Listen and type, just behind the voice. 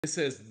It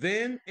says,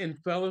 then in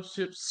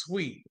fellowship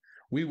sweet,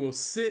 we will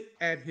sit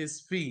at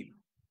his feet,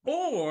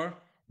 or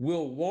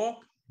we'll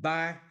walk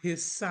by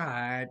his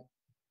side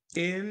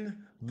in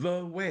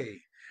the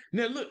way.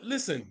 Now, look,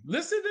 listen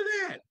to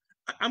that.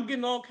 I'm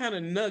getting all kind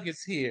of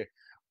nuggets here.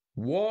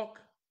 Walk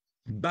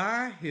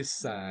by his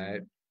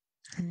side.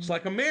 It's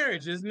like a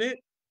marriage, isn't it?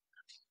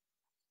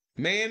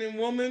 Man and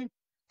woman,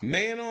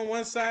 man on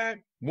one side,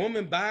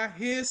 woman by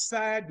his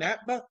side,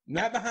 not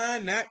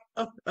behind, not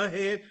up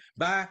ahead,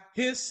 by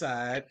his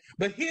side.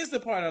 But here's the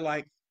part I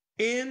like: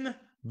 in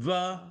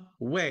the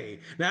way.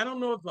 Now I don't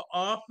know if the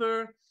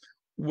author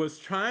was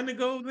trying to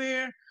go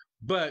there,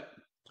 but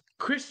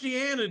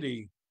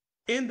Christianity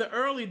in the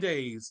early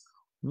days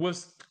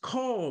was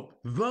called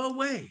the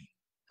way.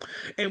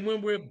 And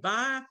when we're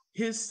by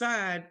his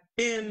side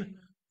in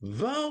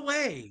the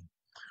way,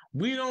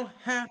 we don't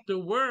have to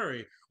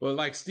worry. Well,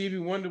 like Stevie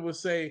Wonder would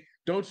say,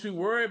 don't you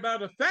worry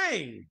about a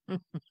thing.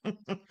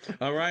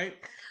 All right.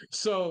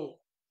 So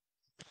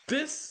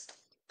this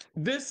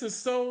this is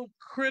so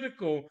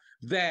critical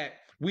that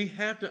we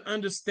have to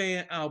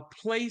understand our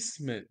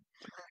placement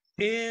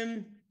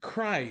in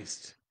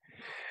Christ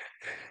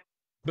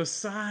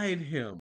beside him.